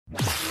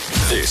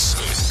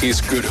This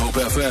is Good Hope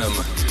FM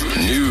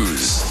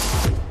News.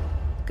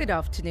 Good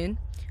afternoon.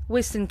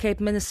 Western Cape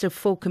Minister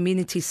for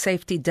Community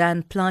Safety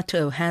Dan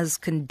Plato has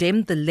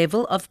condemned the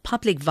level of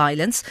public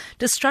violence,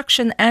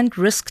 destruction and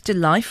risk to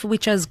life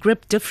which has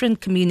gripped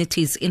different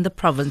communities in the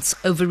province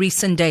over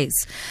recent days.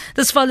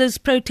 This follows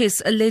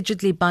protests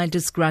allegedly by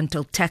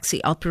disgruntled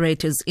taxi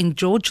operators in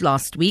George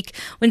last week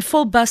when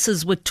 4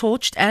 buses were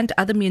torched and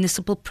other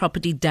municipal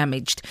property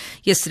damaged.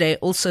 Yesterday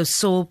also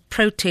saw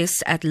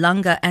protests at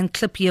Langa and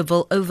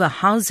Klipjewil over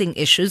housing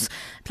issues.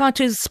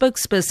 Plato's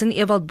spokesperson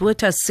Ewald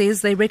Botha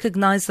says they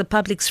recognize the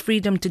public's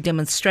freedom to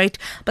demonstrate,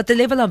 but the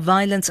level of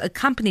violence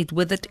accompanied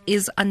with it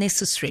is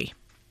unnecessary.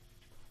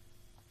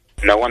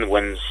 No one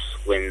wins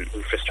when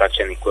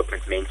infrastructure and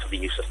equipment meant for the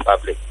use of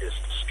public is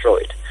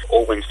destroyed,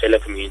 or when fellow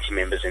community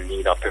members in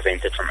need are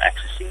prevented from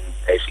accessing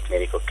basic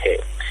medical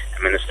care.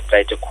 And Minister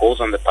Plato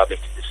calls on the public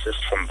to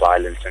desist from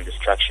violence and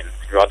destruction,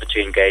 rather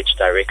to engage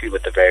directly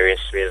with the various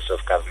spheres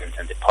of government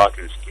and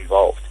departments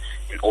involved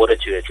in order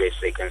to address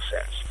their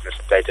concerns.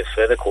 Mr. Plato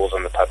further calls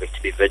on the public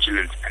to be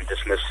vigilant and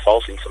dismiss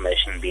false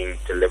information being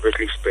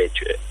deliberately spread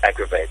to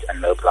aggravate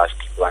and mobilize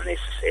people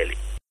unnecessarily.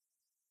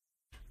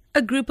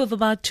 A group of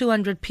about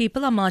 200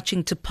 people are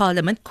marching to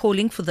Parliament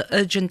calling for the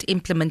urgent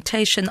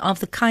implementation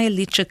of the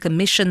Khayelitsha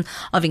Commission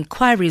of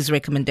Inquiry's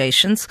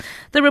recommendations.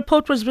 The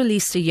report was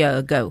released a year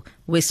ago.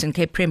 Western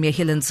Cape Premier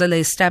Helen Zille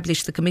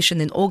established the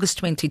commission in August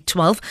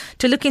 2012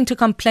 to look into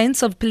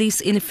complaints of police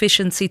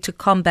inefficiency to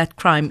combat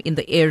crime in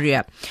the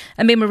area.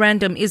 A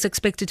memorandum is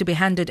expected to be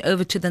handed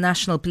over to the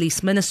National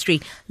Police Ministry.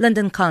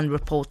 Lyndon Khan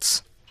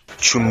reports.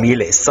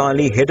 Chumile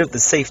Sali, head of the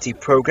safety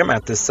program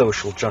at the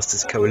Social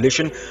Justice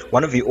Coalition,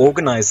 one of the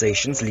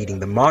organizations leading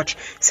the march,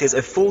 says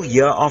a full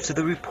year after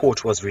the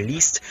report was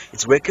released,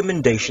 its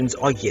recommendations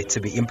are yet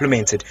to be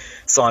implemented.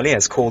 Sali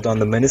has called on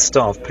the Minister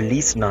of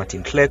Police,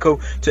 Nathi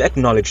Nhleko, to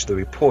acknowledge the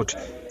report.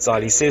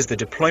 Sali says the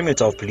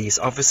deployment of police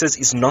officers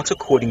is not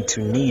according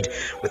to need,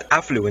 with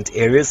affluent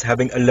areas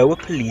having a lower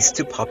police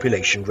to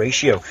population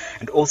ratio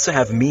and also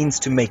have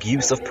means to make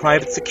use of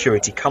private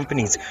security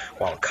companies,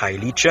 while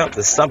Khayelitsha,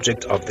 the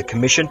subject of the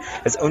commission,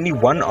 has only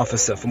 1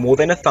 officer for more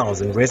than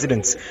 1,000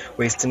 residents.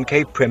 Western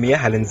Cape Premier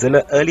Helen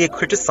Zille earlier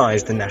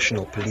criticized the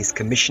National Police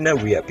Commissioner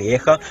Ria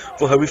Piecha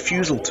for her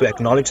refusal to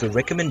acknowledge the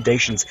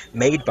recommendations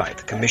made by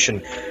the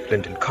commission.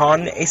 Lyndon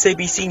Khan,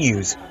 SABC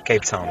News,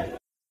 Cape Town.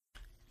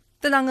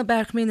 The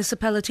Langeberg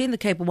municipality in the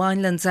Cape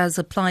Winelands has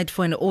applied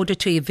for an order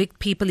to evict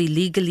people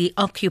illegally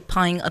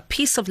occupying a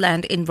piece of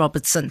land in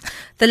Robertson.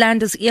 The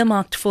land is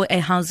earmarked for a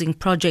housing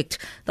project.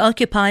 The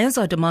occupiers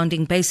are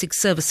demanding basic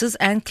services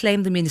and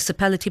claim the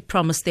municipality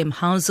promised them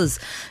houses.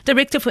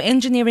 Director for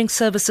Engineering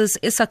Services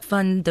Isak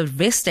van der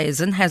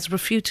Westhuizen has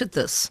refuted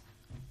this.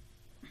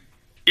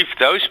 If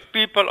those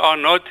people are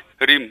not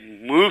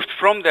removed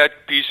from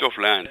that piece of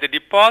land, the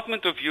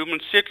Department of Human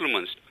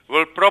Settlements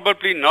will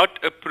probably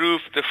not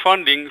approve the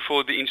funding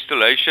for the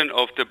installation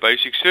of the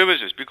basic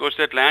services because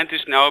that land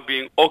is now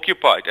being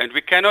occupied and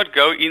we cannot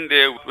go in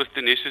there with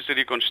the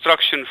necessary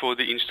construction for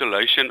the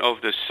installation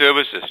of the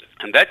services.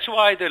 And that's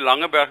why the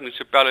Langeberg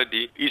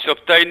municipality is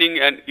obtaining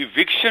an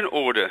eviction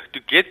order to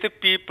get the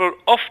people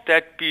off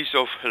that piece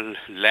of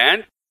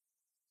land.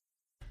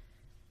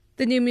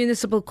 The new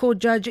municipal court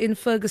judge in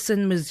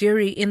Ferguson,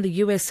 Missouri in the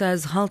U.S.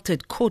 has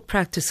halted court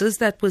practices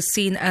that was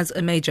seen as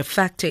a major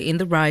factor in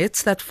the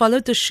riots that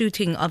followed the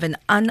shooting of an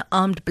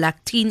unarmed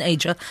black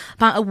teenager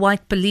by a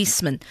white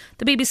policeman.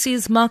 The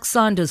BBC's Mark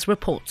Sanders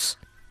reports.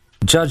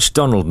 Judge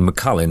Donald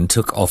McCullin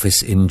took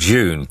office in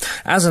June.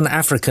 As an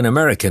African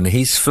American,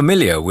 he's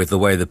familiar with the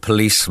way the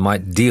police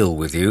might deal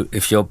with you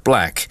if you're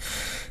black.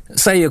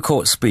 Say you're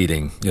caught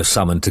speeding. You're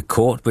summoned to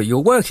court, but you're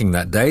working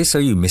that day, so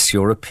you miss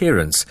your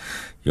appearance.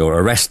 You're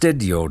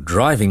arrested, your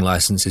driving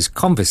licence is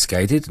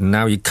confiscated, and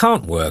now you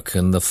can't work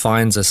and the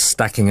fines are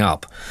stacking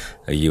up.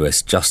 A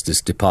US Justice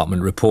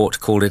Department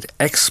report called it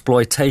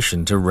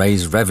exploitation to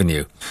raise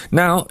revenue.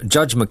 Now,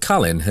 Judge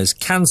McCullin has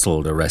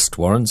cancelled arrest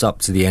warrants up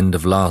to the end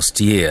of last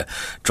year.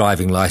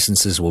 Driving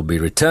licences will be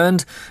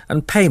returned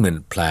and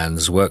payment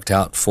plans worked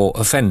out for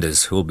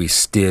offenders who will be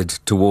steered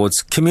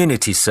towards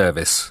community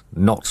service,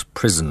 not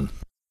prison.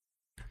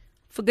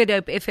 For Good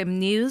Hope FM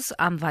News,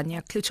 I'm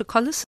Vanya Kluter-Collis.